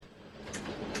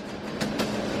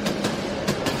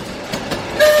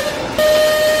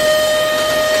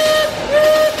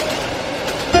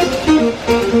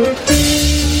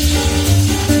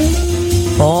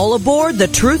aboard the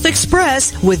Truth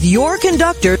Express with your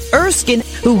conductor, Erskine,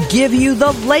 who give you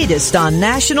the latest on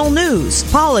national news,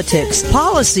 politics,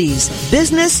 policies,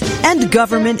 business, and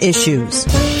government issues.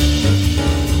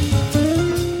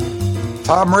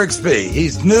 Tom Rigsby,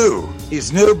 he's new,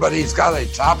 but he's got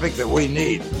a topic that we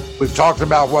need. We've talked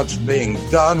about what's being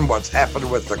done, what's happened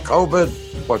with the COVID,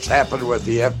 what's happened with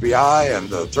the FBI and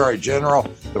the Attorney General,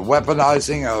 the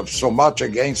weaponizing of so much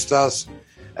against us,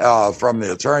 from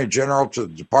the Attorney General to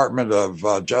the Department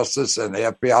of Justice and the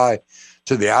FBI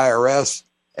to the IRS.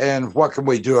 And what can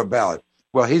we do about it?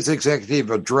 Well, he's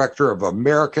executive director of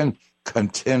American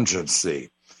Contingency.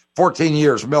 14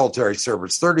 years military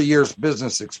service, 30 years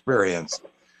business experience.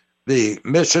 The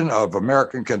mission of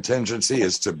American Contingency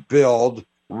is to build,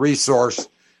 resource,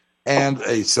 and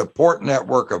a support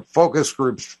network of focus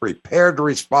groups prepared to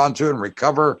respond to and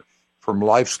recover from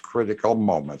life's critical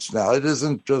moments. Now, it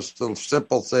isn't just the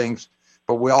simple things,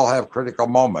 but we all have critical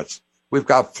moments. We've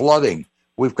got flooding.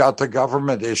 We've got the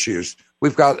government issues.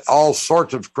 We've got all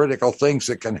sorts of critical things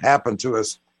that can happen to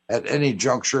us at any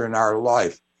juncture in our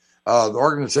life. The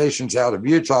organization's out of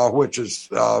Utah, which is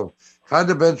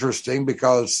kind of interesting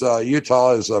because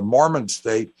Utah is a Mormon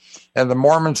state, and the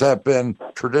Mormons have been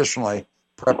traditionally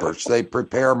preppers. They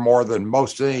prepare more than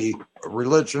most any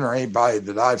religion or anybody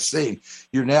that I've seen.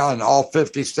 You're now in all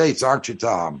 50 states, aren't you,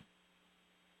 Tom?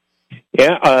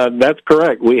 Yeah, that's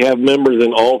correct. We have members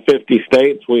in all 50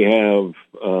 states. We have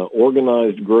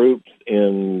organized groups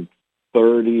in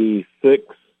 36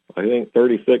 of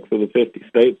the 50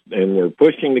 states, and we're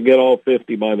pushing to get all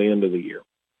 50 by the end of the year.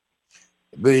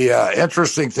 The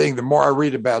interesting thing, the more I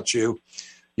read about you,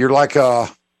 you're like a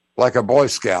Boy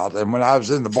Scout. And when I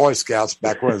was in the Boy Scouts,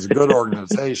 back when it was a good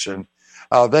organization,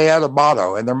 they had a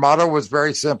motto, and their motto was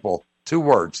very simple. 2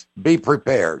 words, be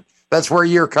prepared. That's where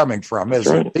you're coming from,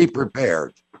 isn't it? Be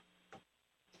prepared.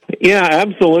 Yeah,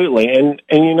 absolutely. And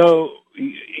you know,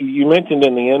 you mentioned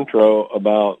in the intro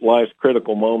about life's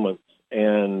critical moments.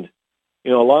 And,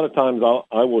 you know, a lot of times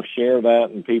I will share that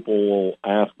and people will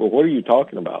ask, well, what are you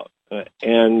talking about?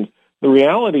 And the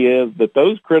reality is that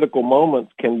those critical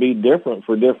moments can be different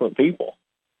for different people.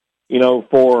 You know,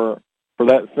 for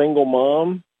that single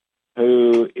mom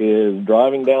who is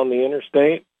driving down the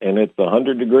interstate and it's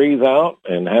 100 degrees out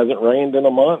and hasn't rained in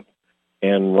a month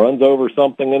and runs over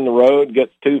something in the road,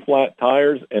 gets 2 flat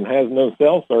tires and has no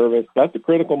cell service, that's a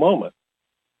critical moment.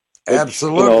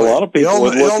 Absolutely. You know, a lot of people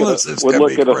would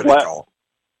look at a flat.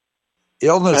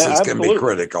 Illnesses can be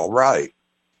critical, right?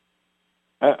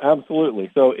 Absolutely.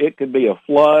 So it could be a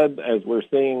flood, as we're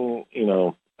seeing, you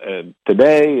know,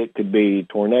 today. It could be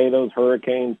tornadoes,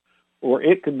 hurricanes, or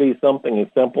it could be something as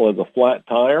simple as a flat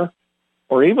tire,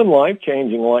 or even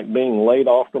life-changing like being laid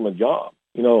off from a job.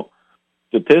 You know,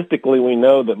 statistically, we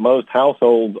know that most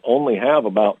households only have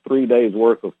about 3 days'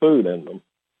 worth of food in them,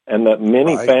 and that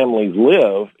many families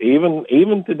live,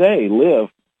 even today, live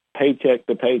paycheck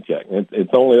to paycheck.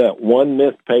 It's only that one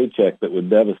missed paycheck that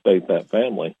would devastate that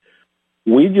family.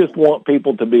 We just want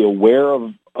people to be aware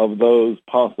of those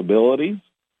possibilities,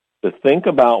 to think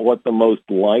about what the most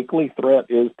likely threat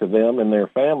is to them and their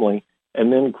family,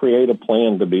 and then create a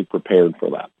plan to be prepared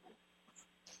for that.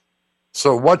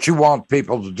 So what you want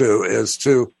people to do is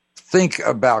to think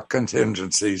about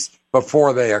contingencies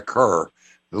before they occur.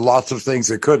 Lots of things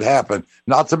that could happen,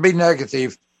 not to be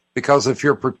negative, because if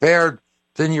you're prepared,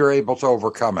 then you're able to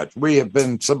overcome it. We have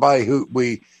been somebody who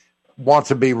we want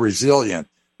to be resilient.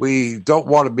 We don't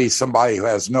want to be somebody who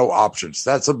has no options.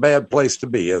 That's a bad place to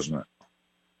be, isn't it?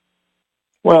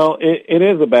 Well, it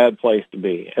is a bad place to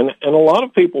be. And a lot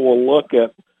of people will look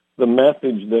at the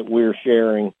message that we're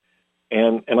sharing,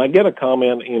 and I get a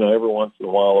comment, you know, every once in a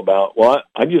while about, well,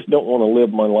 I just don't want to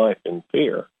live my life in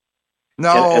fear.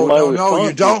 No,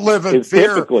 you don't live in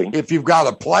fear if you've got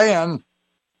a plan.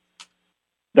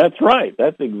 That's right.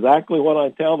 That's exactly what I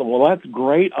tell them. Well, that's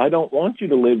great. I don't want you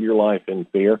to live your life in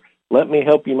fear. Let me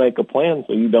help you make a plan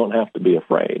so you don't have to be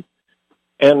afraid.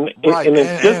 And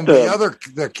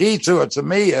the key to it to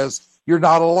me is you're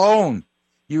not alone.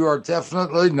 You are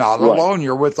definitely not alone.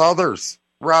 You're with others.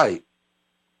 Right.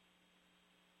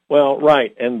 Well,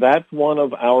 right. And that's one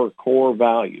of our core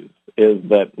values, is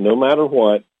that no matter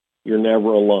what, you're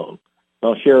never alone.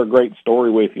 I'll share a great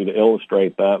story with you to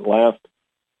illustrate that. Last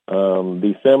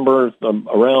December,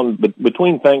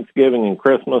 between Thanksgiving and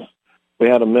Christmas, we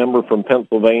had a member from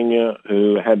Pennsylvania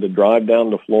who had to drive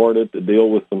down to Florida to deal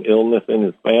with some illness in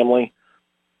his family.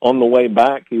 On the way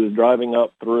back, he was driving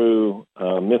up through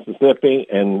Mississippi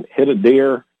and hit a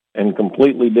deer and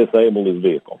completely disabled his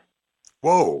vehicle.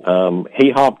 Whoa!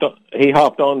 He hopped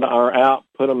onto our app,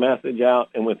 put a message out,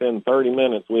 and within 30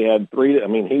 minutes we had 3. I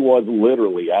mean, he was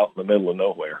literally out in the middle of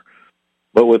nowhere.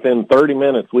 But within 30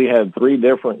 minutes, we had 3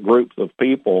 different groups of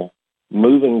people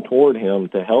moving toward him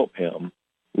to help him,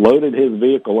 loaded his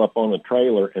vehicle up on a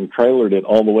trailer, and trailered it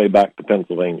all the way back to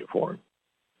Pennsylvania for him.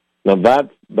 Now,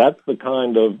 that's the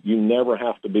kind of you never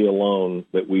have to be alone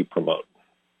that we promote.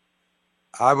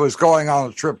 I was going on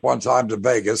a trip one time to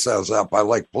Vegas. I was out by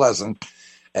Lake Pleasant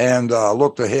and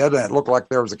looked ahead, and it looked like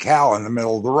there was a cow in the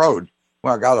middle of the road.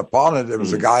 When I got up on it, it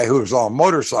was a guy who was on a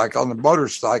motorcycle, and the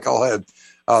motorcycle had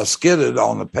skidded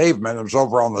on the pavement. It was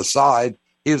over on the side.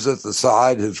 He was at the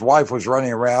side. His wife was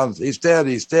running around. He's dead.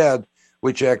 He's dead.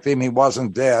 We checked him. He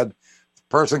wasn't dead. The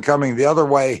person coming the other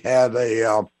way had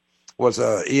was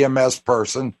a EMS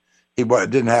person. He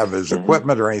didn't have his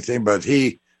equipment or anything, but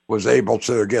he was able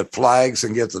to get flags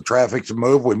and get the traffic to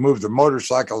move. We moved the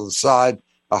motorcycle to the side.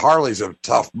 A Harley's a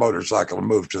tough motorcycle to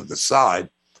move to the side.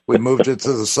 We moved it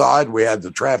to the side. We had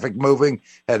the traffic moving,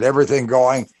 had everything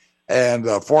going. And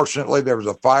fortunately, there was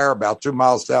a fire about 2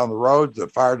 miles down the road. The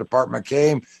fire department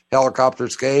came,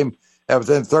 helicopters came, and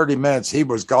within 30 minutes, he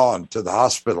was gone to the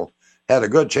hospital. Had a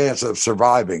good chance of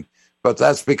surviving. But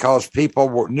that's because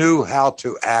people knew how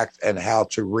to act and how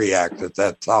to react at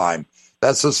that time.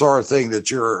 That's the sort of thing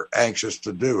that you're anxious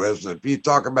to do. As if you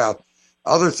talk about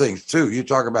other things, too. You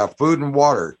talk about food and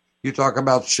water. You talk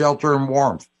about shelter and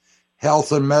warmth,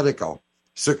 health and medical,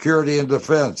 security and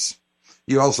defense.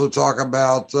 You also talk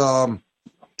about, how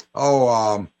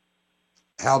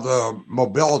the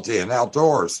mobility and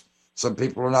outdoors. Some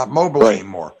people are not mobile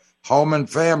anymore. Home and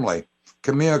family,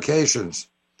 communications,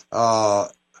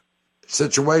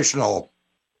 situational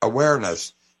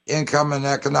awareness, income and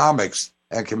economics,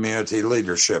 and community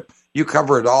leadership. You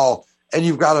cover it all. And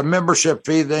you've got a membership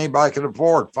fee that anybody can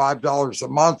afford, $5 a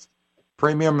month.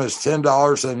 Premium is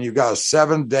 $10, and you've got a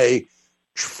 7-day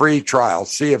free trial.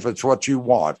 See if it's what you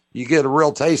want. You get a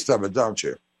real taste of it, don't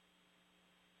you?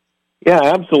 Yeah,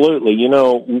 absolutely. You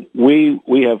know,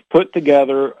 we have put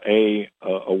together a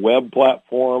web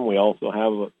platform. We also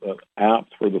have apps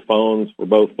for the phones, for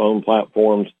both phone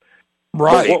platforms.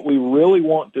 Right. But what we really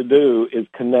want to do is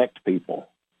connect people,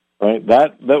 right?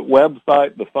 That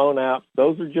website, the phone apps,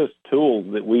 those are just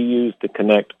tools that we use to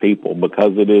connect people,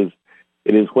 because it is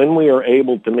when we are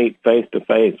able to meet face to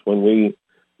face, when we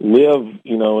live,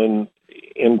 you know,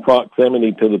 in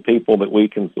proximity to the people that we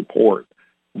can support.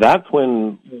 That's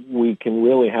when we can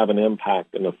really have an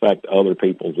impact and affect other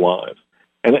people's lives.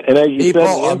 And as you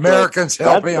said, Americans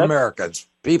helping Americans,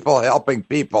 people helping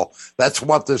people. That's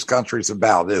what this country's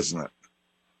about, isn't it?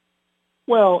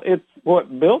 Well, it's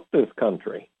what built this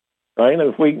country, right?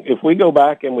 And if we go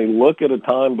back and we look at a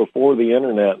time before the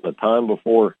internet, and a time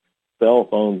before cell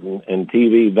phones and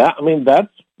TV,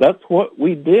 that's what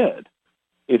we did.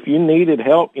 If you needed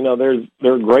help, you know,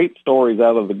 there are great stories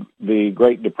out of the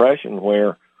Great Depression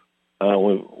where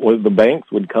the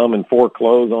banks would come and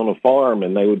foreclose on a farm,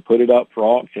 and they would put it up for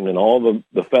auction, and all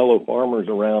the fellow farmers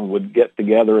around would get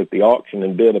together at the auction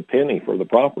and bid a penny for the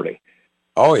property.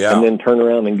 Oh, yeah. And then turn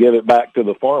around and give it back to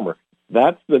the farmer.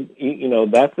 That's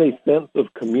that's a sense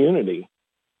of community.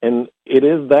 And it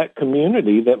is that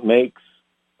community that makes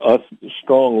us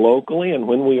strong locally. And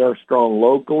when we are strong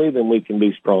locally, then we can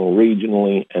be strong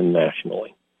regionally and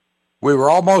nationally. We were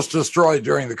almost destroyed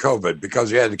during the COVID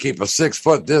because you had to keep a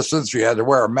 6-foot distance. You had to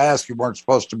wear a mask. You weren't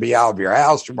supposed to be out of your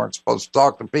house. You weren't supposed to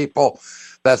talk to people.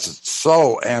 That's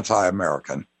so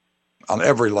anti-American on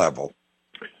every level.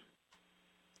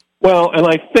 Kind And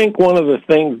I think one of the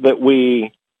things that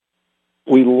we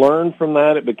learned from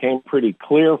that, it became pretty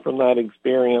clear from that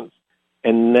experience,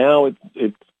 and now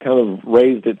it's kind of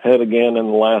raised its head again in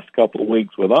the last couple of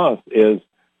weeks with us, is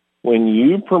when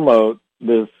you promote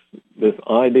this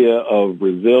idea of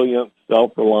resilience,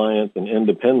 self-reliance, and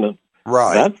independence,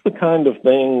 right, that's the kind of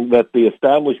thing that the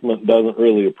establishment doesn't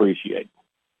really appreciate.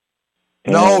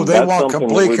 No, they want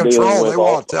complete control. They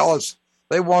want to tell us.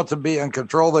 They want to be in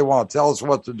control. They want to tell us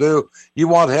what to do. You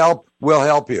want help? We'll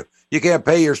help you. You can't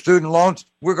pay your student loans?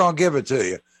 We're going to give it to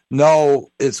you.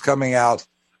 No, it's coming out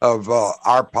of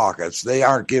our pockets. They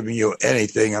aren't giving you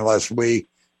anything unless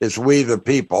it's we the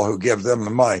people who give them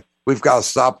the money. We've got to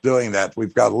stop doing that.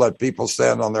 We've got to let people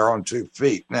stand on their own 2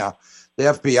 feet. Now, the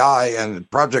FBI and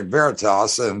Project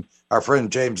Veritas and our friend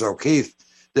James O'Keefe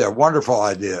did a wonderful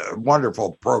idea, a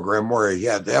wonderful program where he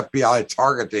had the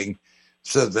FBI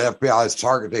said the FBI is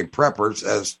targeting preppers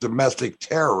as domestic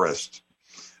terrorists.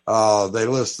 They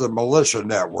list the militia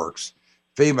networks.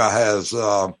 FEMA has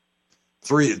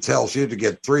it tells you to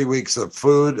get 3 weeks of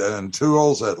food and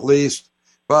tools at least.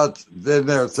 But then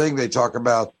their thing they talk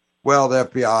about, well, the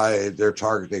FBI, they're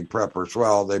targeting preppers.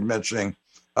 Well, they're mentioning,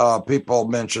 people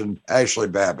mention Ashley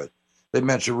Babbitt. They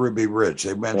mention Ruby Ridge.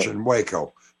 They mention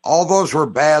Waco. All those were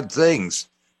bad things.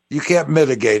 You can't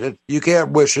mitigate it. You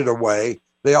can't wish it away.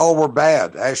 They all were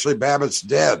bad. Ashley Babbitt's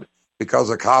dead because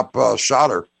a cop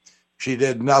shot her. She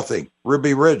did nothing.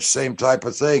 Ruby Ridge, same type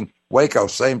of thing. Waco,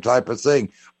 same type of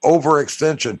thing.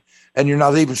 Overextension. And you're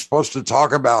not even supposed to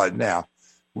talk about it now.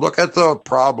 Look at the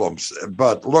problems,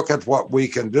 but look at what we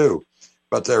can do.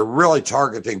 But they're really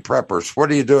targeting preppers.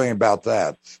 What are you doing about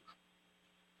that?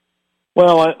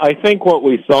 Well, I think what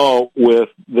we saw with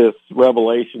this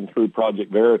revelation through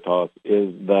Project Veritas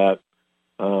is that,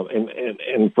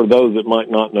 and for those that might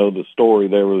not know the story,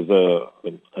 there was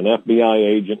an FBI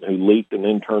agent who leaked an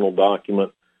internal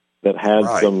document that had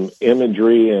some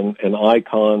imagery and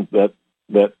icons that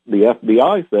the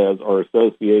FBI says are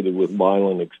associated with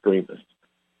violent extremists.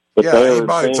 But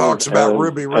anybody talks about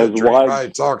Ruby Ridge,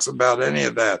 anybody talks about any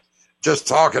of that, just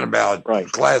talking about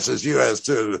classes you as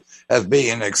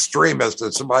being an extremist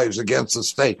and somebody who's against the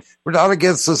state. We're not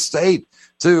against the state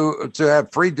to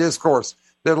have free discourse.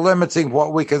 They're limiting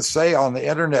what we can say on the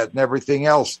internet and everything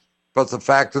else. But the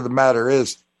fact of the matter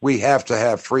is we have to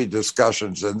have free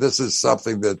discussions. And this is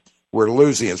something that we're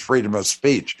losing is freedom of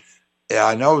speech. Yeah,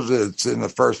 I know that it's in the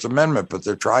First Amendment, but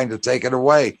they're trying to take it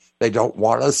away. They don't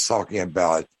want us talking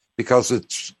about it because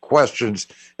it questions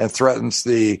and threatens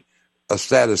the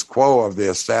status quo of the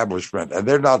establishment. And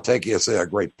they're not taking us in a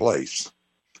great place.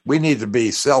 We need to be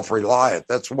self-reliant.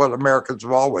 That's what Americans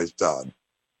have always done.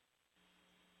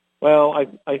 Well,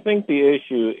 I think the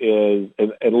issue is,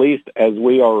 at least as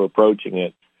we are approaching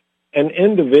it, an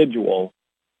individual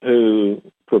who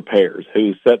prepares,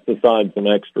 who sets aside some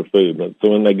extra food. So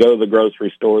when they go to the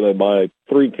grocery store, they buy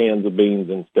 3 cans of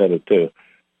beans instead of 2.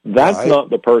 That's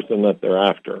not the person that they're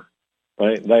after,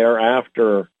 right? They are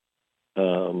after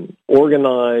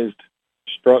organized,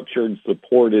 structured,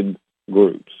 supported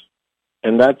groups.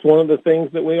 And that's one of the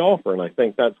things that we offer. And I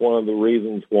think that's one of the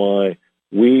reasons why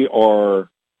we are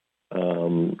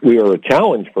a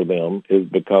challenge for them, is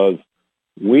because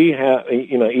we have,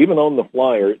 even on the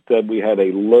flyer, it said we had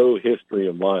a low history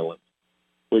of violence,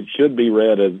 which should be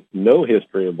read as no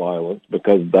history of violence,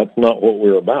 because that's not what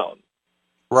we're about.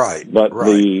 Right. But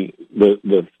the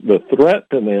threat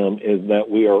to them is that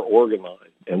we are organized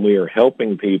and we are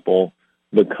helping people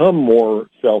become more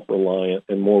self-reliant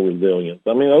and more resilient.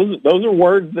 I mean, those are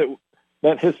words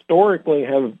that historically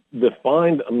have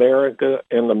defined America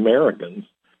and Americans.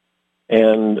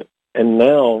 And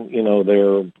now,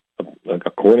 they're,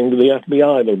 according to the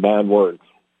FBI, they're bad words.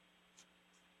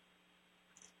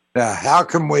 Now, how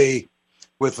can we,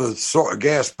 with the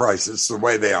gas prices the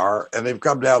way they are, and they've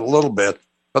come down a little bit,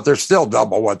 but they're still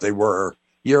double what they were a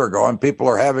year ago, and people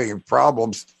are having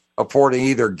problems affording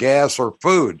either gas or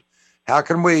food. How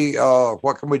can we,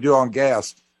 what can we do on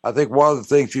gas? I think one of the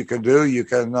things you can do, you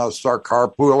can start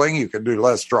carpooling, you can do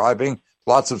less driving,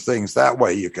 lots of things that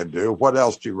way you can do. What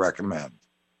else do you recommend?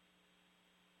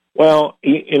 Well,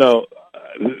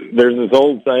 there's this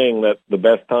old saying that the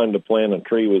best time to plant a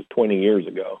tree was 20 years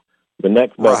ago. The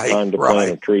next best time to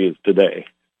plant a tree is today,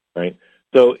 right?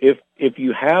 So if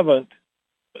you haven't,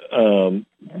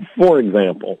 for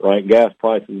example, right, gas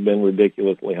prices have been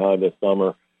ridiculously high this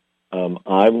summer.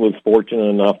 I was fortunate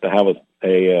enough to have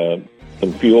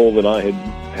some fuel that I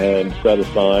had set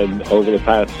aside over the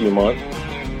past few months.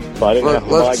 So I didn't have to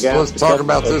buy gas. Let's talk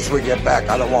about this when we get back.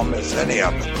 I don't want to miss any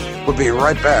of it. We'll be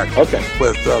right back with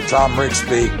Tom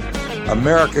Rigsby,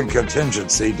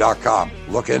 AmericanContingency.com.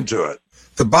 Look into it.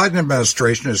 The Biden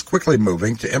administration is quickly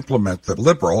moving to implement the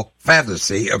liberal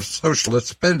fantasy of socialist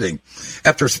spending.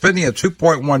 After spending a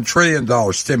 $2.1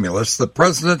 trillion stimulus, the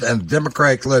president and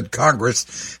Democratic-led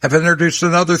Congress have introduced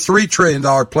another $3 trillion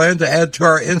plan to add to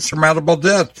our insurmountable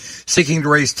debt, seeking to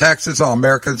raise taxes on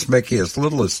Americans making as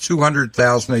little as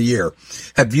 $200,000 a year.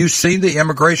 Have you seen the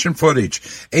immigration footage?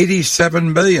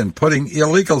 87 million putting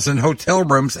illegals in hotel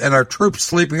rooms and our troops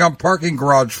sleeping on parking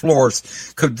garage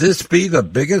floors. Could this be the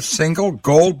biggest single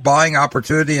gold buying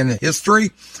opportunity in history?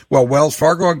 Well, Wells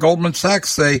Fargo and Goldman Sachs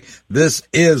say this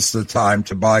is the time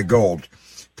to buy gold.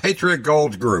 Patriot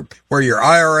Gold Group, where your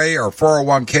IRA or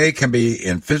 401k can be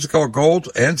in physical gold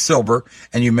and silver,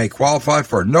 and you may qualify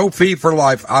for no fee for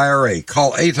life IRA.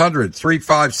 Call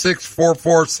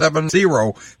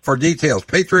 800-356-4470 for details.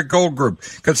 Patriot Gold Group,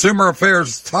 Consumer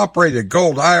Affairs top-rated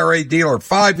gold IRA dealer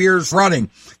 5 years running.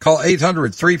 Call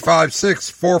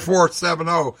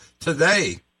 800-356-4470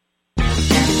 today.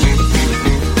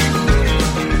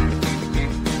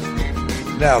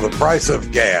 Now, the price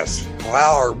of gas,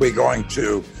 how are we going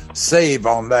to save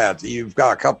on that? You've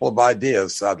got a couple of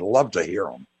ideas. I'd love to hear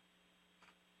them.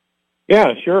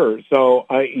 Yeah, sure. So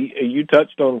you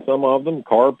touched on some of them,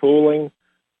 carpooling,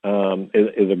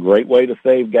 is a great way to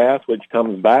save gas, which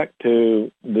comes back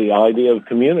to the idea of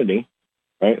community,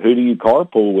 right? Who do you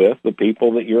carpool with? The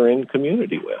people that you're in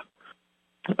community with.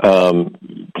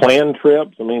 Planned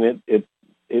trips. I mean, it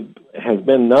has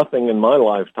been nothing in my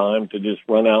lifetime to just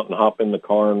run out and hop in the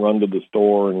car and run to the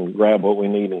store and grab what we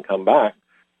need and come back.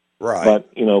 Right. But,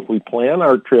 if we plan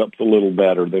our trips a little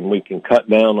better, then we can cut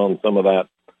down on some of that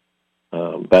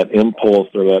impulse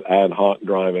or that ad hoc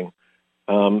driving.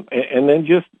 And then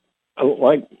just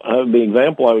like the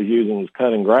example I was using was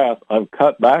cutting grass. I've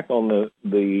cut back on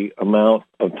the amount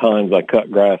of times I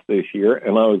cut grass this year,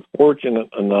 and I was fortunate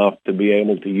enough to be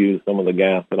able to use some of the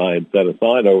gas that I had set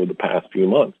aside over the past few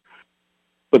months.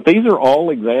 But these are all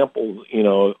examples,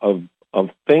 of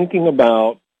thinking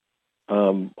about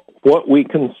what we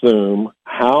consume,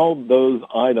 how those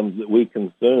items that we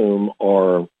consume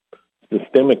are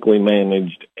systemically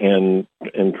managed, and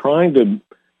trying to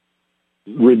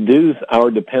reduce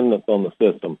our dependence on the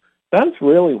system. That's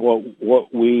really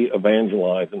what we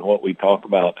evangelize and what we talk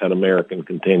about at American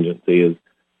Contingency is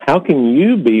how can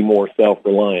you be more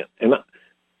self-reliant? And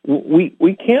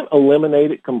we can't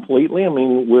eliminate it completely. I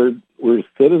mean, we're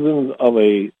citizens of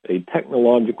a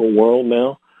technological world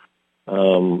now,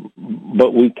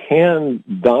 but we can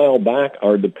dial back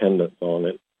our dependence on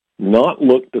it, not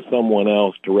look to someone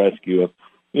else to rescue us.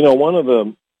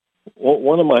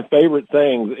 One of my favorite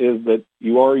sayings is that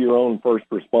you are your own first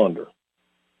responder.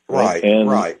 Right. And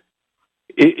right.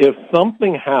 If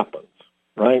something happens,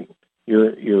 right,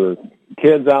 your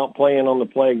kid's out playing on the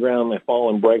playground, they fall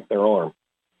and break their arm.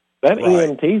 That Right.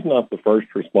 EMT's not the first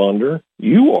responder.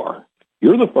 You are.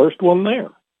 You're the first one there.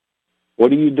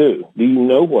 What do? Do you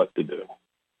know what to do?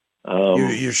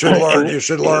 You should learn. You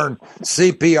should learn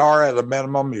CPR at a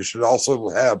minimum. You should also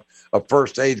have a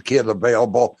first aid kit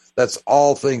available. That's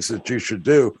all things that you should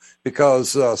do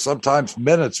because sometimes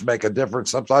minutes make a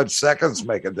difference. Sometimes seconds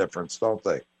make a difference, don't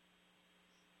they?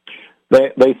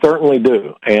 They certainly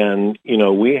do. And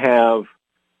we have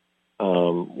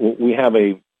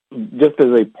a just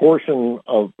as a proportion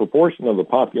of the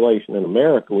population in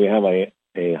America, we have a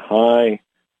high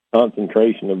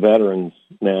concentration of veterans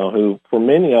now who, for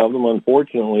many of them,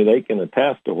 unfortunately, they can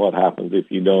attest to what happens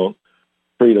if you don't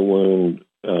treat a wound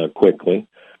quickly.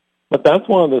 But that's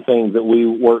one of the things that we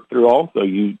work through also.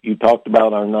 You talked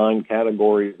about our 9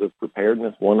 categories of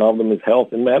preparedness. One of them is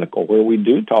health and medical, where we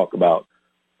do talk about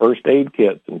first aid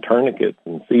kits and tourniquets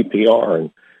and CPR.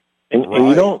 And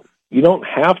you don't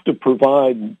have to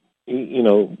provide,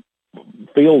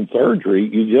 field surgery.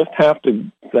 You just have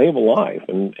to save a life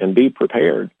and be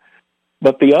prepared.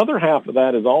 But the other half of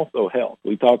that is also health.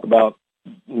 We talk about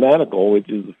medical, which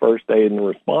is the first aid and the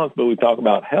response, but we talk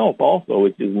about health also,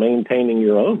 which is maintaining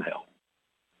your own health,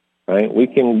 right? We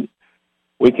can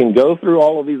go through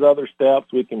all of these other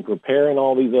steps. We can prepare in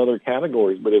all these other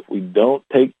categories, but if we don't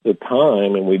take the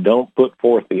time and we don't put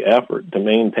forth the effort to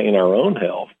maintain our own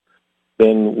health,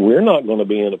 then we're not going to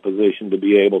be in a position to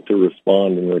be able to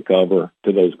respond and recover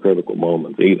to those critical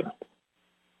moments either.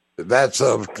 That's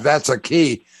a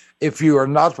key. If you are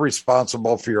not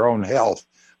responsible for your own health,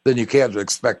 then you can't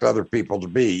expect other people to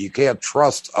be. You can't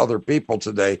trust other people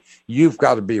today. You've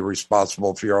got to be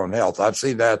responsible for your own health. I've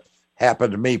seen that happen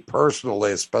to me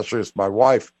personally, especially with my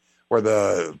wife, where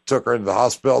took her into the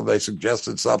hospital. And they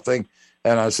suggested something,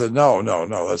 and I said, no,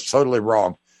 that's totally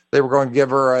wrong. They were going to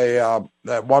give her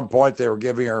at one point, they were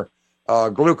giving her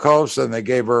glucose, and they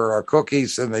gave her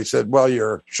cookies, and they said, well,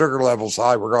 your sugar level's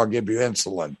high. We're going to give you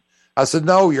insulin. I said,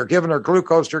 no, you're giving her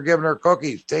glucose. You're giving her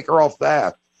cookies. Take her off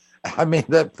that. I mean,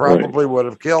 that probably would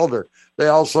have killed her. They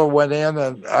also went in,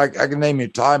 and I can name you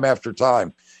time after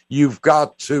time. You've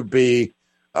got to be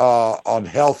on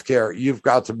health care. You've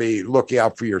got to be looking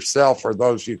out for yourself or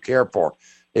those you care for.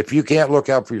 If you can't look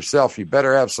out for yourself, you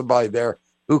better have somebody there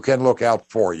who can look out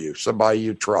for you, somebody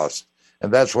you trust.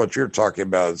 And that's what you're talking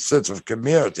about, a sense of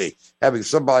community, having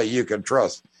somebody you can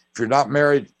trust. If you're not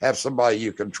married, have somebody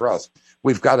you can trust.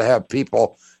 We've got to have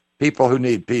people who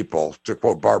need people, to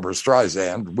quote Barbara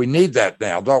Streisand. We need that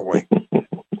now, don't we?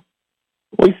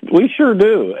 We sure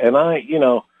do. And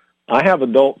I have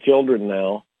adult children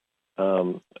now,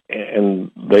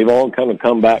 and they've all kind of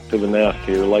come back to the nest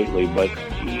here lately, but,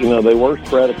 they were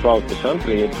spread across the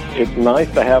country. It's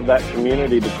nice to have that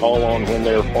community to call on when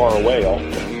they're far away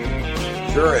also.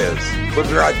 Sure is. We'll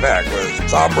be right back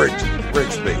with Tom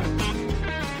Rigsby.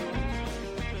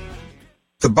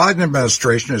 The Biden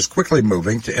administration is quickly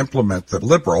moving to implement the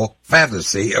liberal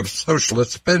fantasy of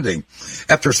socialist spending.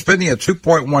 After spending a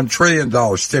 $2.1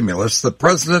 trillion stimulus, the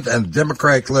president and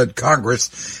Democratic-led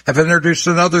Congress have introduced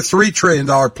another $3 trillion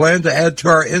plan to add to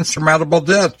our insurmountable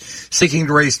debt, seeking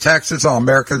to raise taxes on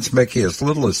Americans making as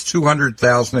little as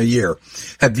 $200,000 a year.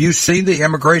 Have you seen the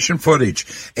immigration footage?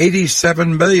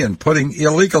 87 million putting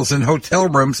illegals in hotel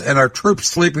rooms and our troops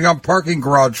sleeping on parking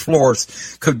garage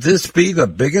floors. Could this be the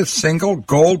biggest single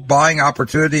gold buying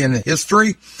opportunity in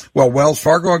history? Well, Wells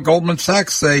Fargo and Goldman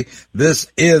Sachs say this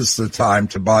is the time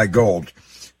to buy gold.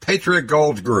 Patriot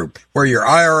Gold Group, where your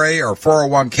IRA or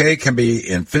 401k can be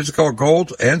in physical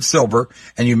gold and silver,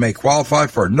 and you may qualify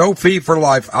for no fee for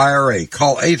life IRA.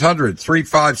 Call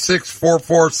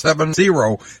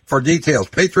 800-356-4470 for details.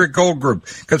 Patriot Gold Group,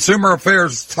 Consumer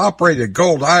Affairs top-rated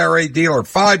gold IRA dealer,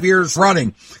 5 years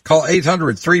running. Call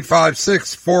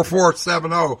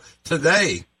 800-356-4470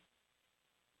 today.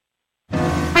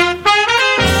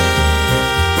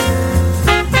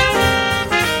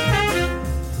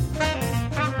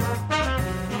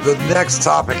 The next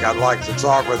topic I'd like to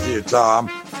talk with you,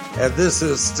 Tom, and this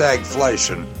is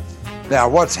stagflation. Now,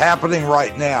 what's happening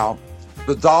right now,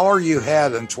 the dollar you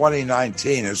had in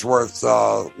 2019 is worth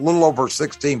a little over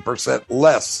 16%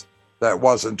 less than it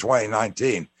was in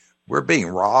 2019. We're being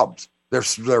robbed. They're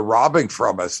robbing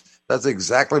from us. That's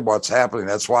exactly what's happening.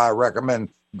 That's why I recommend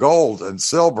gold and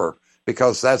silver,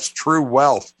 because that's true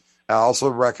wealth. I also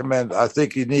recommend, I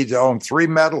think you need to own 3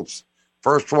 metals.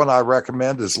 First one I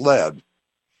recommend is lead.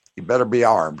 You better be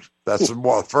armed. That's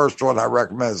the first one I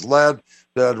recommend is lead.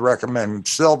 Then I'd recommend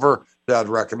silver. Then I'd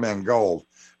recommend gold,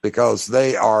 because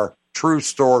they are true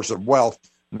stores of wealth,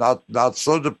 not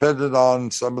so dependent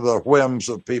on some of the whims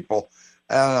of people.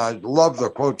 And I love the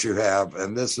quote you have,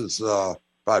 and this is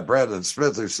by Brandon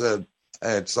Smith, who said,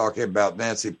 and it's talking about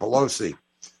Nancy Pelosi.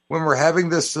 When we're having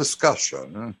this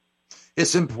discussion,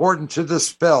 it's important to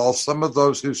dispel some of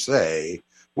those who say,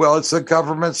 well, it's the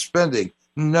government spending.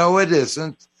 No, it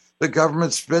isn't. The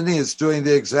government spending is doing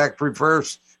the exact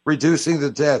reverse, reducing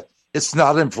the debt. It's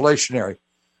not inflationary.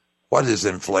 What is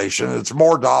inflation? It's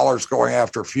more dollars going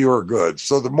after fewer goods.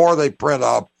 So the more they print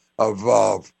up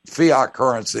of fiat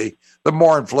currency, the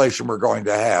more inflation we're going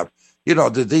to have. You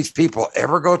know, did these people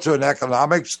ever go to an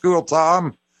economics school,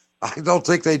 Tom? I don't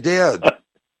think they did.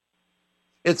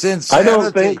 It's insanity. I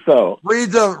don't think so.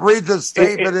 Read the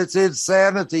statement. It's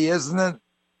insanity, isn't it?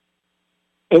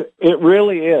 It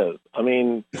really is. I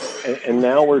mean, and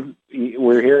now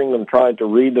we're hearing them try to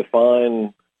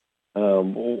redefine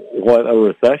what a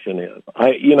recession is.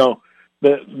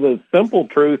 The simple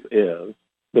truth is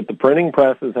that the printing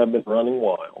presses have been running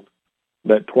wild.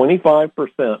 That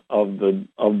 25% of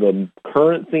the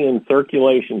currency in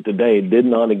circulation today did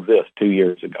not exist 2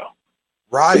 years ago.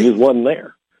 Right, it just wasn't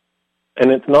there.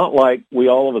 And it's not like we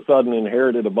all of a sudden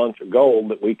inherited a bunch of gold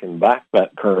that we can back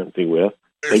that currency with.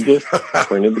 They just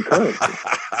printed the currency.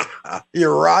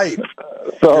 You're right.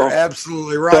 You're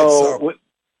absolutely right. So,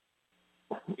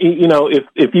 you know,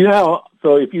 if you have a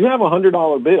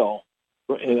 $100 bill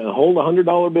and hold a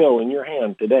 $100 bill in your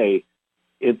hand today,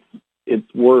 it's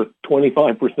worth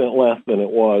 25% less than it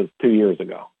was 2 years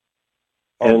ago.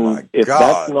 Oh, and if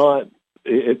that's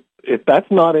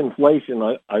not inflation,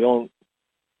 I don't.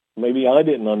 Maybe I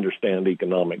didn't understand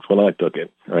economics when I took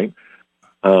it, right?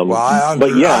 Well, I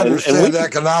understand and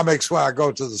economics when I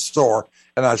go to the store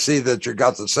and I see that you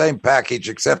got the same package,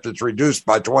 except it's reduced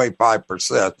by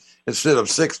 25%. Instead of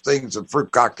 6 things of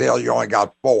fruit cocktail, you only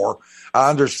got 4.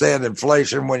 I understand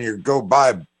inflation when you go buy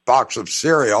a box of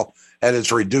cereal and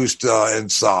it's reduced in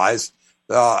size.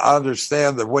 I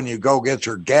understand that when you go get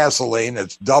your gasoline,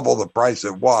 it's double the price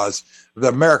it was. The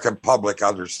American public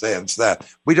understands that.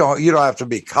 You don't have to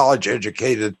be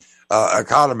college-educated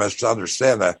economists to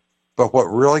understand that. But what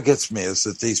really gets me is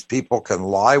that these people can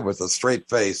lie with a straight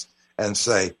face and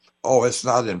say, oh, it's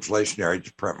not inflationary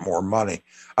to print more money.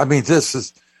 I mean,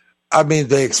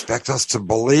 they expect us to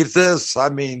believe this. I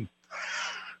mean,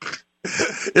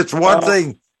 it's one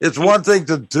thing. It's one thing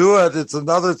to do it. It's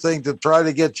another thing to try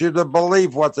to get you to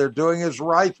believe what they're doing is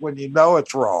right when you know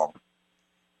it's wrong.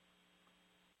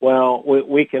 Well,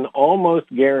 we can almost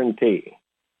guarantee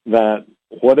that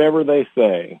whatever they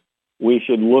say, we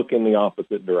should look in the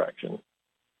opposite direction.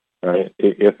 Right?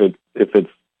 If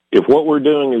what we're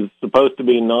doing is supposed to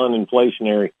be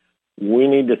non-inflationary, we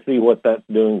need to see what that's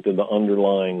doing to the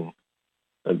underlying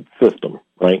system,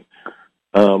 right?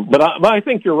 But I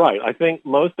think you're right. I think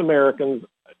most Americans,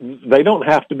 they don't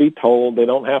have to be told, they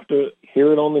don't have to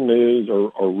hear it on the news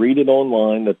or read it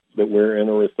online that we're in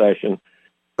a recession.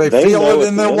 They feel it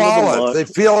in their wallet. They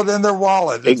feel it in their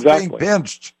wallet. It's exactly. Being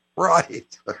pinched. Right.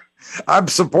 I'm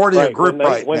supporting a group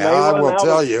right now, I will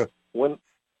tell you.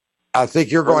 I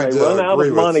think you're going to run out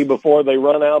of money before they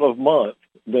run out of months,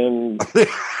 then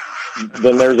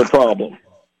there's a problem.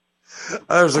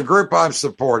 There's a group I'm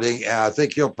supporting, and I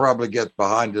think you'll probably get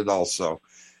behind it also.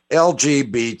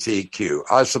 LGBTQ.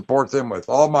 I support them with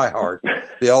all my heart,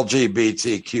 the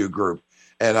LGBTQ group.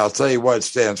 And I'll tell you what it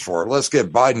stands for. Let's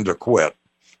get Biden to quit.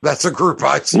 That's a group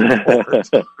I support.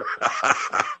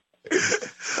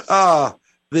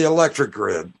 The electric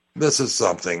grid. This is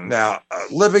something. Now,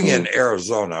 living in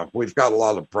Arizona, we've got a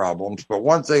lot of problems, but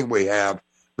one thing we have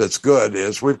that's good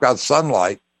is we've got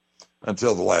sunlight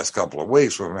until the last couple of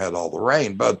weeks when we had all the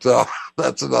rain, but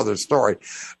that's another story.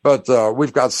 But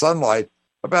we've got sunlight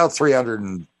about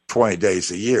 320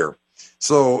 days a year.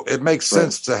 So it makes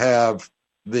sense to have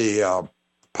the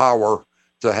power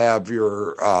to have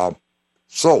your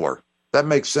solar. That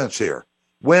makes sense here.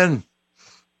 Wind,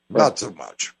 not so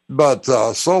much, but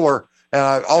solar. And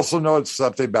I also noticed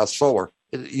something about solar.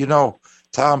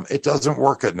 Tom, it doesn't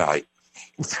work at night.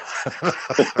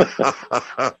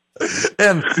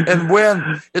 and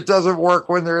wind, it doesn't work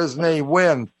when there isn't any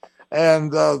wind.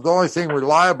 And the only thing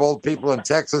reliable people in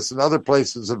Texas and other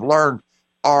places have learned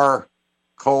are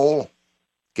coal,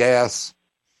 gas,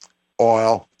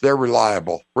 oil. They're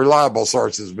reliable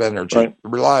sources of energy, right.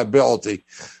 Reliability.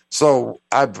 So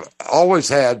I've always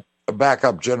had a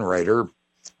backup generator,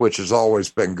 which has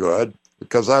always been good,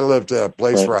 because I lived at a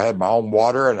place where I had my own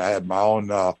water and I had my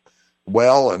own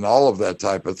well and all of that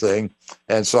type of thing.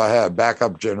 And so I had a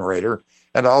backup generator,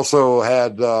 and also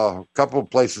had a couple of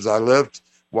places I lived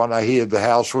when I heated the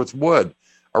house with wood.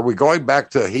 Are we going back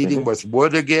to heating with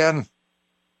wood again?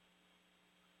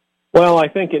 Well, I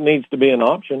think it needs to be an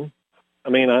option. I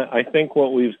mean, I think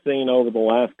what we've seen over the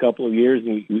last couple of years,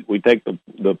 we take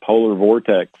the polar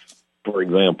vortex, for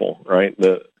example, right?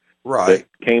 That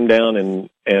came down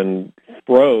and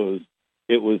froze.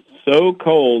 It was so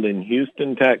cold in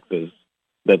Houston, Texas,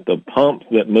 that the pumps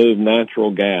that move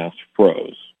natural gas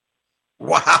froze.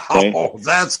 Wow, okay?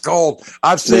 That's cold.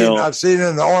 I've seen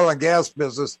in the oil and gas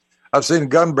business, I've seen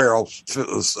gun barrels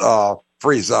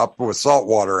freeze up with salt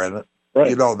water in it.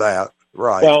 Right. You know that,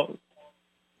 right? Well,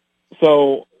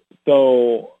 so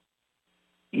for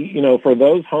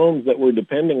those homes that were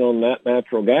depending on that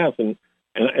natural gas, and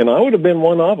I would have been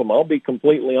one of them. I'll be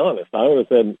completely honest. I would have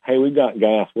said, "Hey, we got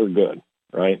gas. We're good,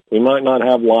 right? We might not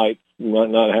have lights, we might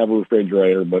not have a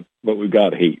refrigerator, but we've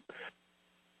got heat."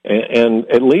 And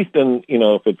at least in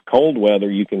if it's cold weather,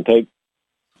 you can take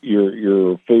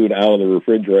your food out of the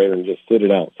refrigerator and just sit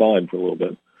it outside for a little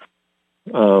bit.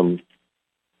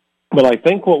 But I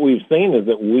think what we've seen is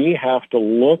that we have to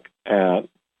look at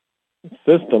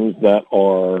systems that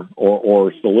are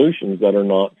or solutions that are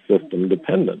not system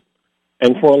dependent.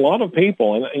 And for a lot of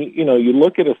people, and you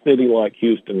look at a city like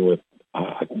Houston with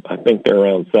I think they're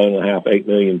around 7.5, 8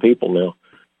 million people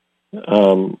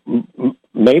now.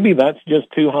 Maybe that's just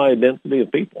too high a density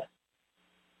of people,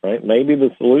 right? Maybe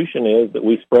the solution is that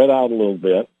we spread out a little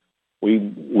bit.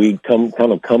 We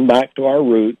come back to our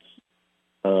roots,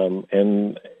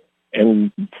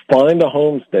 and find a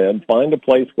homestead, find a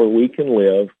place where we can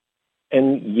live.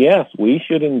 And yes, we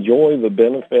should enjoy the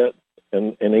benefits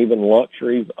and even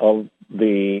luxuries of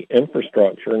the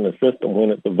infrastructure and the system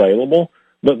when it's available,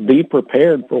 but be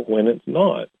prepared for when it's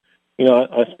not.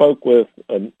 I spoke with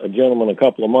a gentleman a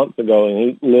couple of months ago, and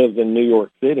he lives in New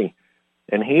York City,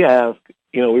 and he asked,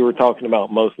 we were talking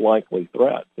about most likely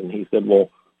threats, and he said, well,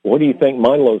 what do you think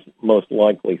my most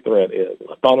likely threat is?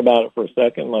 And I thought about it for a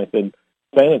second, and I said,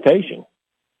 sanitation,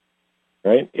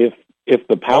 right? If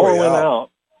the power went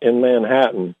out in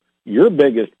Manhattan, your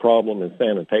biggest problem is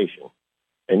sanitation.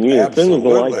 And as soon as the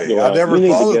lights go out, you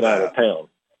need to get out of town.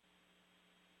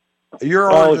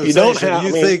 Your organization,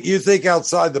 you think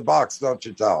outside the box, don't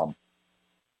you, Tom?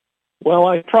 Well,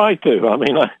 I try to. I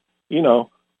mean,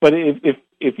 but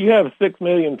if you have 6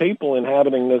 million people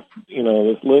inhabiting this,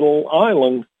 this little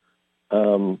island,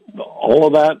 all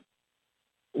of that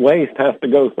waste has to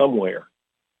go somewhere,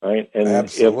 right? And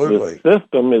absolutely. If the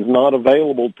system is not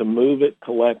available to move it,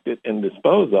 collect it, and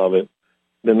dispose of it,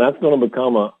 then that's going to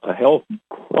become a health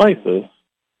crisis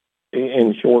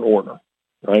in short order,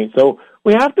 right? So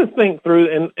we have to think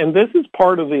through, and this is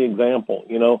part of the example.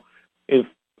 If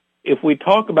we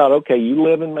talk about, okay, you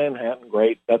live in Manhattan,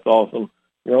 great, that's awesome.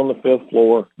 You're on the 5th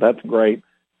floor, that's great.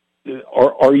 Is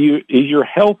your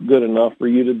health good enough for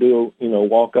you to do,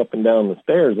 walk up and down the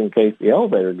stairs in case the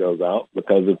elevator goes out?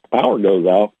 Because if the power goes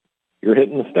out, you're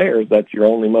hitting the stairs. That's your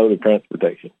only mode of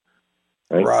transportation,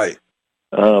 right? Right.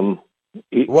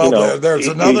 There's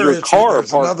another issue.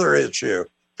 There's another issue.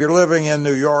 If you're living in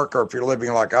New York, or if you're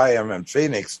living like I am in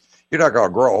Phoenix, you're not going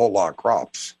to grow a whole lot of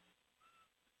crops.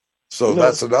 So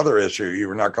that's another issue.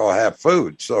 You're not going to have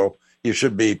food. So you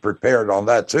should be prepared on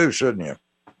that too, shouldn't you?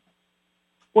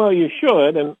 Well, you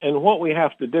should. And what we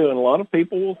have to do, and a lot of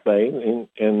people will say,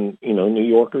 and New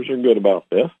Yorkers are good about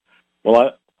this,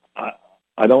 well,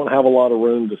 I don't have a lot of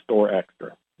room to store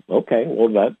extra. Okay, well,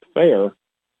 that's fair.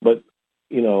 But,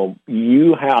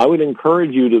 I would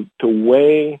encourage you to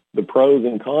weigh the pros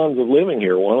and cons of living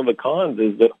here. One of the cons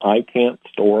is that I can't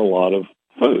store a lot of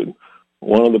food.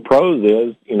 One of the pros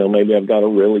is, maybe I've got a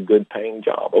really good paying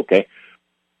job. Okay,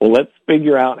 well, let's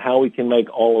figure out how we can make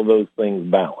all of those things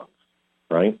balance,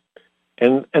 right?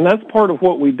 And that's part of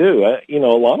what we do. A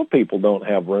lot of people don't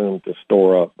have room to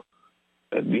store up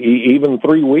even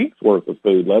 3 weeks worth of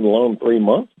food, let alone 3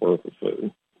 months worth of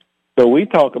food. So we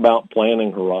talk about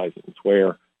planning horizons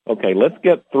where, okay, let's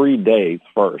get 3 days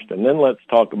first, and then let's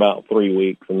talk about 3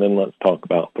 weeks, and then let's talk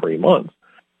about 3 months.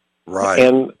 Right.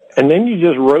 And then you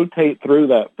just rotate through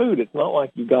that food. It's not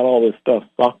like you got all this stuff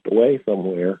socked away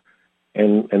somewhere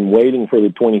and waiting for the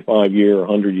 25-year or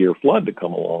 100-year flood to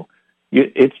come along.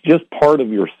 It's just part of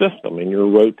your system, and you're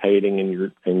rotating and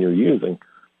you're using.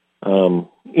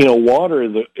 Water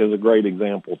is a great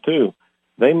example too.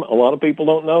 A lot of people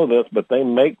don't know this, but they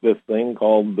make this thing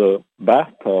called the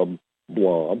bathtub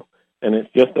blob, and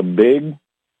it's just a big,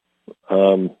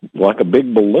 like a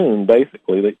big balloon,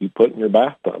 basically, that you put in your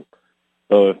bathtub.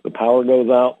 So if the power goes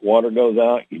out, water goes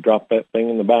out, you drop that thing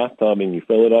in the bathtub and you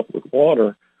fill it up with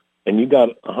water, and you got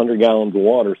 100 gallons of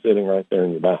water sitting right there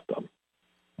in your bathtub.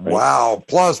 Right? Wow.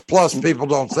 Plus people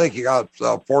don't think you got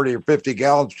 40 or 50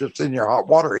 gallons just in your hot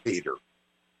water heater.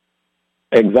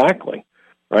 Exactly.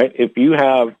 Right. If you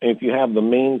have the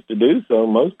means to do so,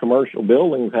 most commercial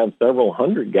buildings have several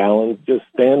hundred gallons just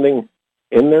standing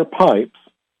in their pipes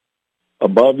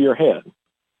above your head.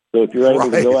 So if you're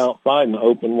able to go outside and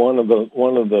open one of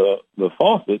the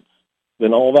faucets,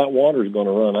 then all that water is going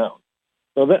to run out.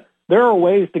 So that there are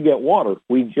ways to get water.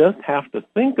 We just have to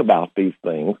think about these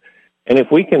things. And if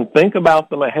we can think about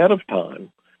them ahead of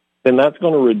time, then that's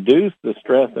going to reduce the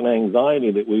stress and anxiety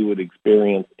that we would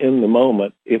experience in the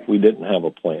moment if we didn't have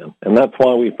a plan. And that's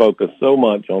why we focus so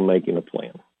much on making a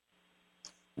plan.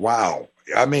 Wow.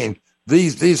 I mean,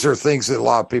 these are things that a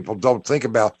lot of people don't think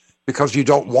about because you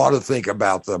don't want to think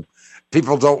about them.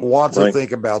 People don't want to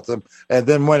think about them. And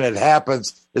then when it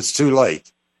happens, it's too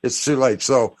late. It's too late.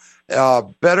 So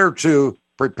better to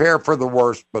prepare for the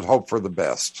worst, but hope for the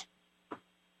best.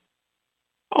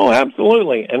 Oh,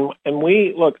 absolutely. And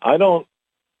we look, I don't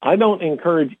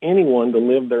encourage anyone to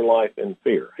live their life in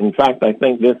fear. In fact, I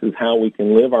think this is how we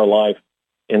can live our life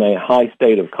in a high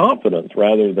state of confidence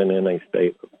rather than in a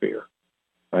state of fear.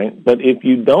 Right? But if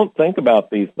you don't think about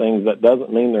these things, that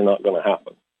doesn't mean they're not going to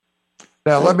happen.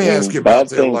 Now, let me ask you about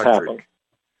the electric.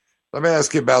 Let me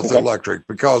ask you about the electric,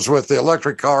 because with the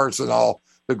electric cars and all,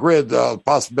 the grid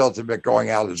possibility of it going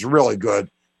out is really good.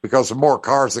 Because the more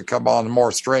cars that come on, the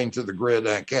more strain to the grid,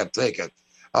 and it can't take it.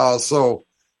 So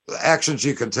the actions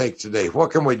you can take today,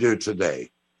 what can we do today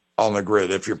on the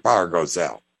grid if your power goes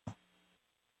out?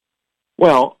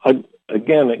 Well,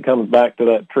 again, it comes back to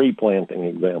that tree planting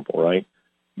example, right?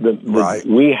 Right.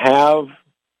 We have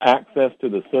access to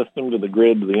the system, to the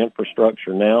grid, to the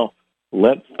infrastructure now.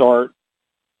 Let's start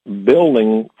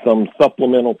building some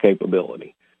supplemental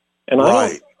capability. And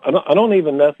I don't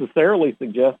even necessarily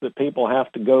suggest that people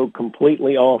have to go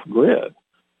completely off grid,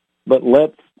 but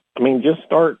just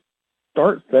start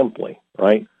simply,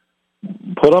 right?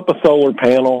 Put up a solar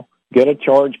panel, get a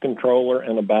charge controller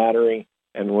and a battery,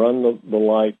 and run the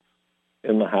lights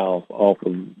in the house off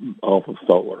of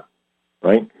solar,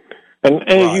 right? And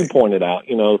as you pointed out,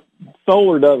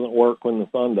 solar doesn't work when the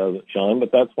sun doesn't shine,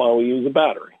 but that's why we use a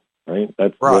battery, right?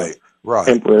 That's the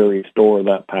temporary store of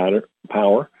that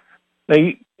power. Now,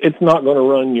 it's not going to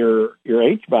run your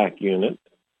HVAC unit,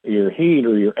 your heat,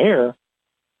 or your air,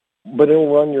 but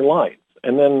it'll run your lights.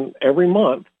 And then every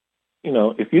month,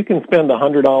 if you can spend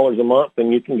 $100 a month,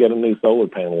 then you can get a new solar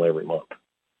panel every month,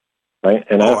 right?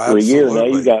 And after a year, now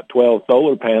you got 12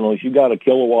 solar panels. You got a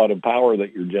kilowatt of power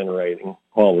that you're generating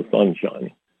while the sun's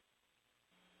shining.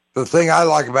 The thing I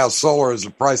like about solar is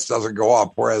the price doesn't go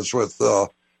up, whereas with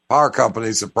power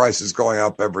companies, the price is going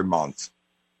up every month.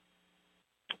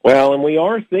 Well, and we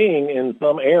are seeing in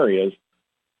some areas,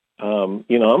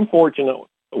 I'm fortunate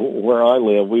where I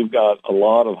live, we've got a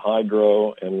lot of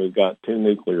hydro and we've got 2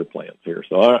 nuclear plants here.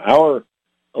 So our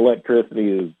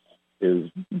electricity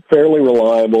is fairly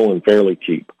reliable and fairly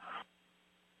cheap.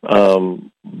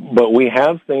 But we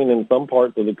have seen in some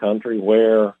parts of the country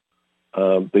where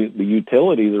the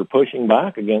utilities are pushing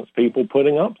back against people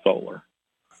putting up solar.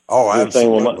 Oh,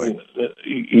 absolutely. Saying, well,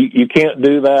 you can't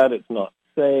do that. It's not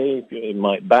safe. It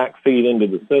might backfeed into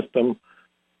the system.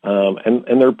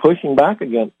 And they're pushing back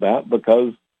against that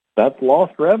because that's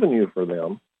lost revenue for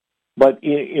them. But,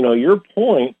 you know, your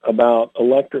point about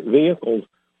electric vehicles,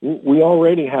 we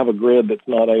already have a grid that's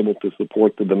not able to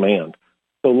support the demand.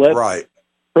 So let's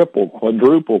triple,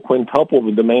 quadruple, quintuple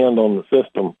the demand on the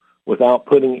system without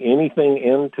putting anything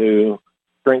into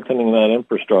strengthening that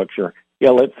infrastructure.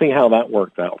 Yeah, let's see how that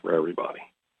works out for everybody.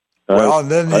 Well, and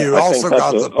then you also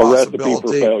got the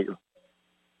possibility.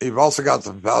 You've also got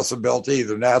the possibility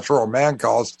either natural or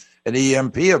man-caused an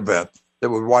EMP event that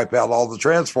would wipe out all the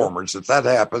transformers. If that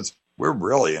happens, we're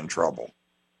really in trouble.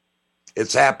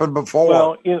 It's happened before.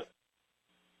 Well,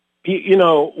 you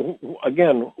know,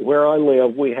 again, where I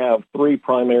live, we have 3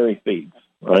 primary feeds,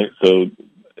 right? So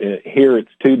here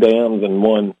it's 2 dams and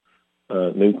 1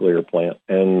 nuclear plant.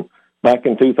 And back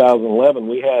in 2011,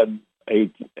 we had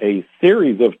a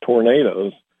series of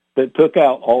tornadoes that took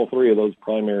out all 3 of those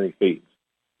primary feeds.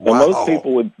 So most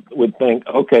people would think,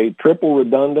 okay, triple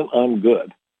redundant, I'm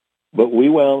good. But we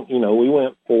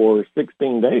went for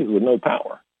 16 days with no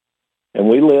power. And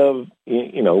we live,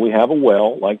 you know, we have a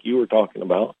well, like you were talking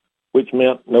about, which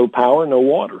meant no power, no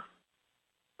water,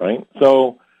 right?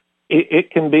 So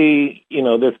it can be, you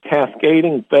know, this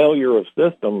cascading failure of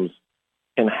systems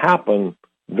can happen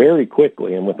very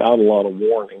quickly and without a lot of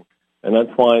warning. And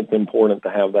that's why it's important to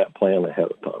have that plan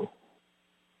ahead of time.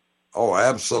 Oh,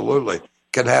 absolutely.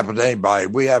 Can happen to anybody.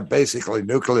 We have basically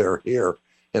nuclear here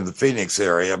in the Phoenix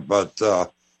area, but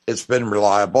it's been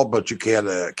reliable, but you can't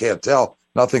tell.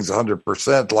 Nothing's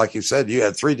 100%. Like you said, you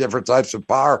had 3 different types of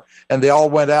power, and they all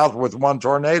went out with 1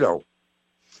 tornado.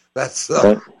 That's,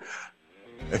 I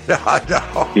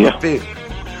know. Yeah.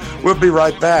 We'll be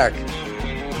right back.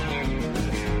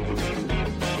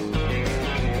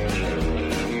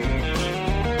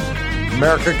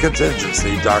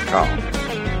 AmericanContingency.com.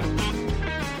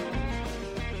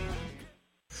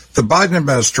 The Biden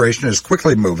administration is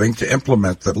quickly moving to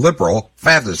implement the liberal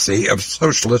fantasy of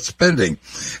socialist spending.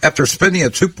 After spending a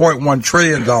 $2.1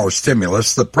 trillion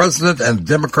stimulus, the president and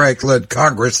Democratic-led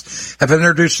Congress have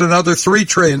introduced another $3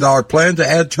 trillion plan to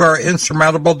add to our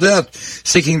insurmountable debt,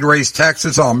 seeking to raise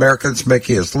taxes on Americans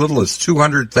making as little as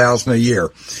 $200,000 a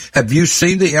year. Have you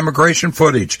seen the immigration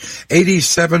footage?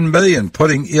 87 million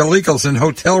putting illegals in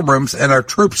hotel rooms and our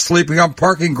troops sleeping on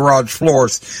parking garage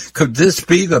floors. Could this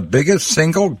be the biggest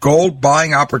single gold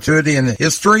buying opportunity in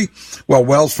history? Well,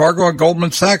 Wells Fargo and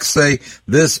Goldman Sachs say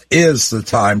this is the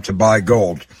time to buy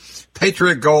gold.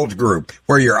 Patriot Gold Group,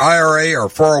 where your IRA or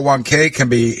 401k can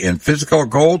be in physical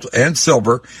gold and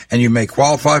silver, and you may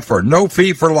qualify for a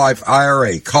no-fee-for-life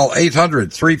IRA. Call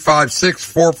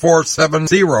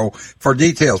 800-356-4470 for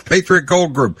details. Patriot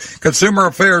Gold Group, Consumer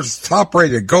Affairs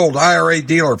top-rated gold IRA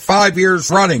dealer, 5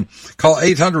 years running. Call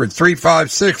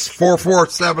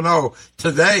 800-356-4470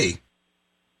 today.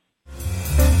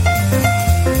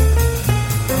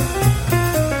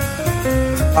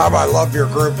 I love your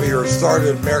group. You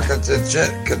started American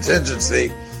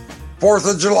Contingency.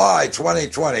 4th of July,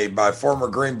 2020, by former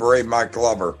Green Beret Mike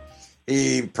Glover.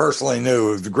 He personally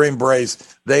knew the Green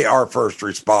Berets, they are first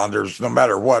responders. No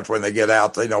matter what, when they get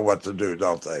out, they know what to do,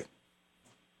 don't they?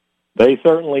 They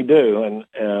certainly do. And,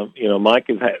 you know, Mike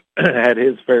has had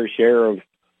his fair share of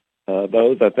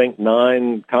those. I think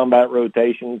 9 combat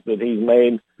rotations that he's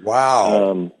made.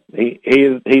 Wow.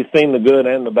 He's seen the good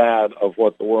and the bad of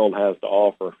what the world has to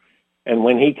offer. And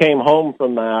when he came home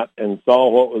from that and saw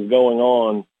what was going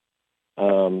on,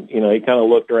 you know, he kind of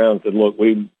looked around and said, look,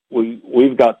 we've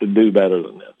got to do better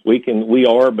than this. We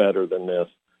are better than this.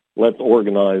 Let's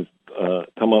organize,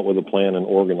 come up with a plan and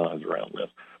organize around this.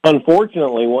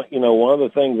 Unfortunately, one of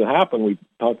the things that happened, we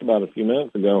talked about a few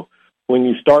minutes ago, when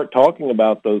you start talking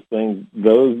about those things,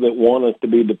 those that want us to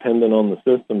be dependent on the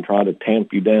system try to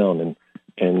tamp you down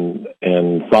and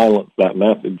silence that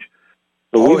message.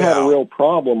 So we've had a real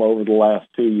problem over the last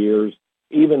 2 years,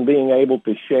 even being able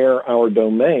to share our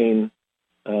domain,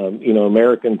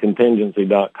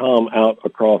 AmericanContingency.com out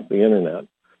across the internet.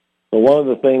 So one of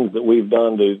the things that we've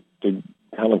done to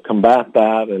kind of combat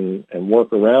that and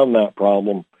work around that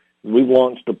problem is we've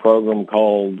launched a program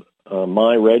called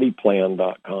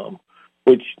MyReadyPlan.com,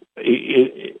 which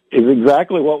is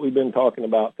exactly what we've been talking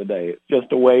about today. It's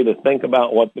just a way to think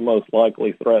about what the most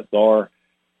likely threats are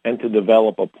and to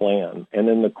develop a plan. And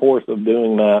in the course of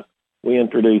doing that, we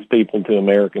introduce people to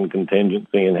American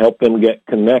Contingency and help them get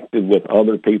connected with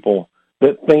other people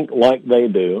that think like they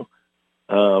do,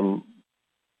 that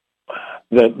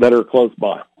are close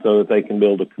by, so that they can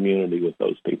build a community with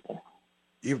those people.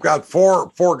 You've got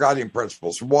four guiding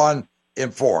principles. 1,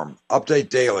 inform, update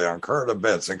daily on current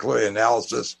events, including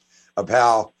analysis of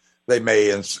how they may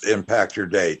impact your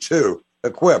day. 2,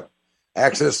 equip.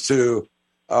 Access to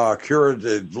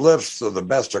curated lists of the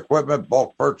best equipment,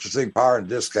 bulk purchasing power, and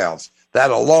discounts.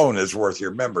 That alone is worth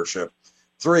your membership.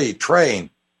 3, train.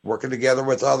 Working together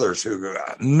with others who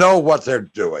know what they're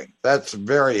doing. That's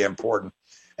very important.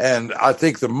 And I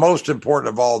think the most important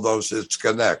of all those is to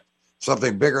connect.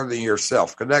 Something bigger than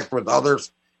yourself. Connect with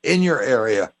others in your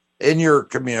area, in your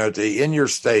community, in your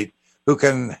state, who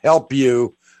can help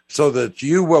you so that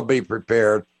you will be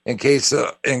prepared in case,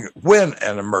 when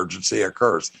an emergency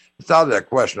occurs. It's not a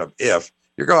question of if.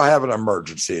 You're going to have an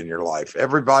emergency in your life.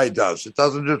 Everybody does. It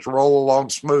doesn't just roll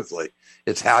along smoothly.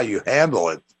 It's how you handle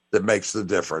it that makes the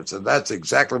difference. And that's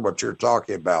exactly what you're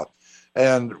talking about.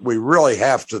 And we really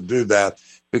have to do that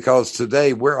because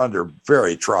today we're under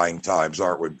very trying times,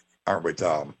 aren't we,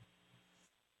 Tom?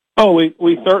 Oh,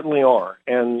 we certainly are.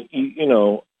 And,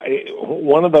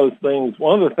 one of the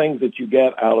things that you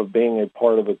get out of being a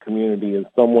part of a community is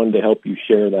someone to help you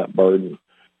share that burden.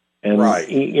 And, right.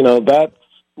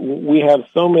 We have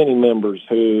so many members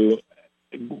who,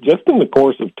 just in the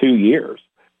course of 2 years,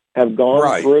 have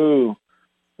gone through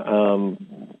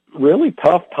really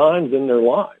tough times in their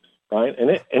lives, right? And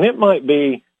it might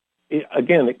be,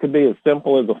 again, it could be as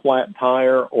simple as a flat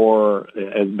tire or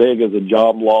as big as a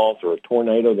job loss or a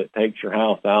tornado that takes your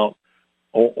house out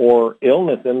or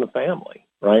illness in the family,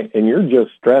 right? And you're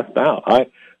just stressed out.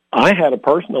 I had a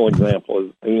personal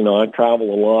example. I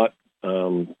travel a lot,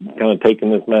 kind of taking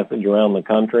this message around the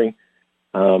country.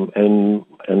 And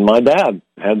my dad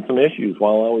had some issues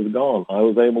while I was gone. I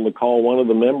was able to call one of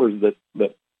the members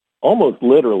that almost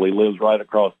literally lives right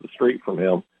across the street from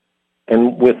him.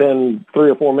 And within 3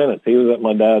 or 4 minutes, he was at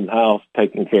my dad's house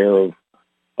taking care of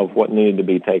what needed to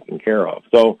be taken care of.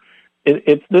 So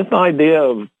it's this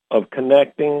idea of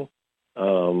connecting,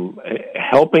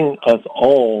 helping us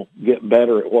all get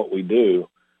better at what we do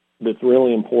that's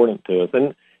really important to us.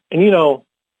 And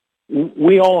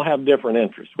we all have different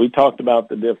interests. We talked about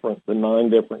the 9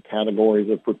 different categories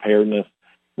of preparedness.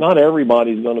 Not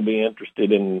everybody's going to be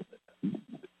interested in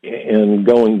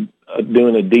doing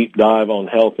a deep dive on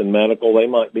health and medical. They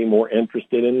might be more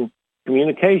interested in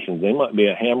communications. They might be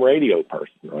a ham radio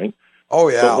person, right? Oh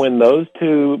yeah. But when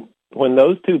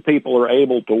those two people are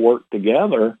able to work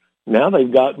together, now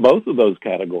they've got both of those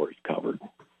categories covered.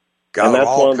 And that's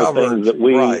one of the things that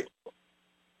we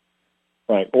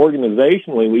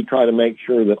organizationally, we try to make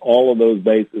sure that all of those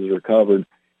bases are covered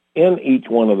in each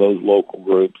one of those local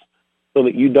groups so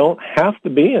that you don't have to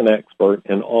be an expert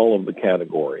in all of the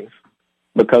categories.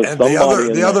 Because and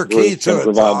the other key to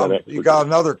it, Tom, you got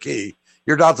another key.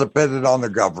 You're not dependent on the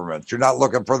government. You're not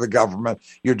looking for the government.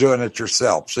 You're doing it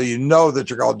yourself. So you know that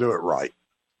you're going to do it right.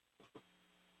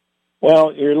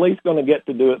 Well, you're at least going to get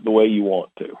to do it the way you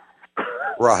want to.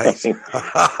 Right.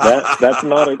 That's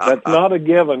not a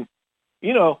given.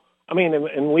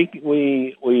 And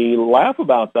we laugh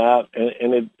about that,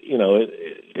 and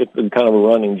it's been kind of a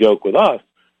running joke with us.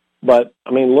 But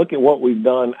look at what we've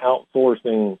done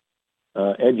outsourcing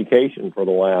education for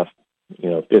the last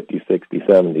 50, 60,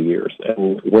 70 years,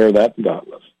 and where that's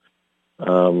gotten us.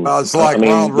 It's like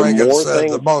Ronald Reagan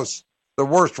said, the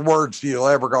worst words you'll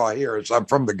ever go hear is, "I'm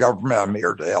from the government, I'm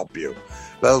here to help you."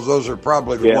 Those are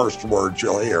probably the worst words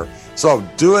you'll hear. So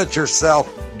do it yourself,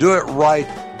 do it right,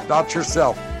 not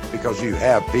yourself, because you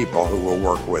have people who will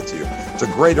work with you. It's a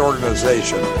great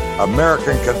organization,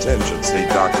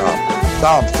 AmericanContingency.com.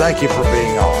 Tom, thank you for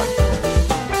being on.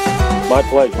 My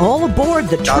pleasure. All aboard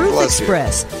the Truth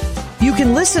Express. You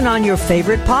can listen on your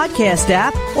favorite podcast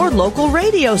app or local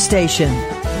radio station.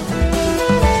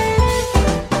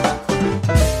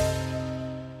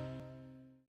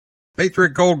 Patriot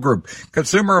Gold Group,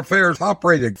 Consumer Affairs,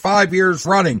 operated 5 years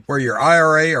running for your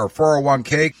IRA or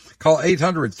 401k. Call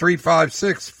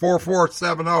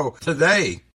 800-356-4470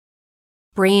 today.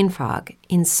 Brain fog,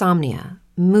 insomnia,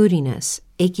 moodiness,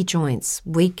 achy joints,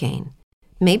 weight gain.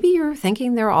 Maybe you're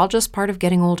thinking they're all just part of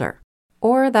getting older,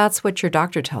 or that's what your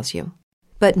doctor tells you.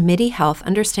 But MIDI Health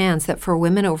understands that for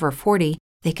women over 40,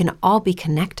 they can all be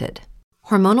connected.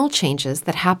 Hormonal changes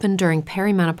that happen during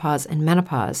perimenopause and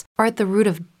menopause are at the root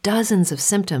of dozens of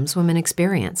symptoms women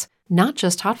experience, not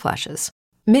just hot flashes.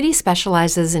 MIDI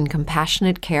specializes in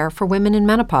compassionate care for women in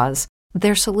menopause.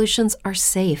 Their solutions are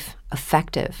safe,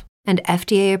 effective, and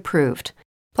FDA approved.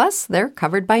 Plus, they're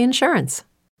covered by insurance.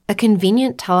 A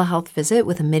convenient telehealth visit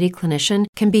with a MIDI clinician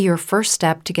can be your first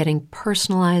step to getting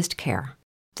personalized care.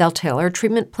 They'll tailor a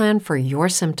treatment plan for your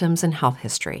symptoms and health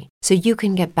history so you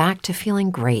can get back to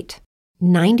feeling great.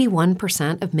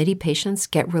 91% of MIDI patients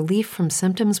get relief from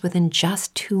symptoms within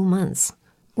just 2 months.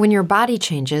 When your body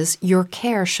changes, your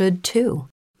care should too.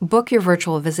 Book your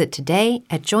virtual visit today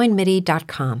at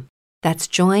joinmidi.com. That's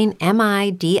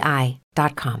joinmidi.com.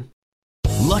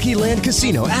 Lucky Land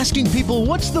Casino, asking people,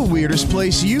 what's the weirdest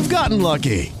place you've gotten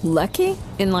lucky? Lucky?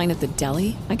 In line at the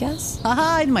deli, I guess?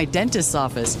 Aha, in my dentist's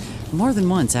office. More than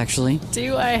once, actually.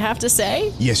 Do I have to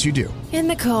say? Yes, you do. In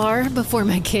the car before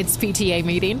my kids' PTA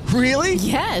meeting. Really?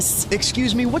 Yes.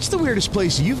 Excuse me, what's the weirdest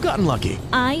place you've gotten lucky?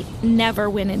 I never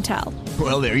win and tell.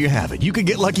 Well, there you have it. You can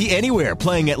get lucky anywhere,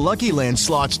 playing at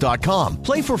LuckyLandSlots.com.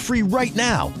 Play for free right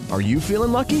now. Are you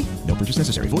feeling lucky? No purchase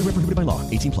necessary. Void where prohibited by law.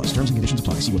 18+. Terms and conditions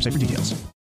apply. See website for details.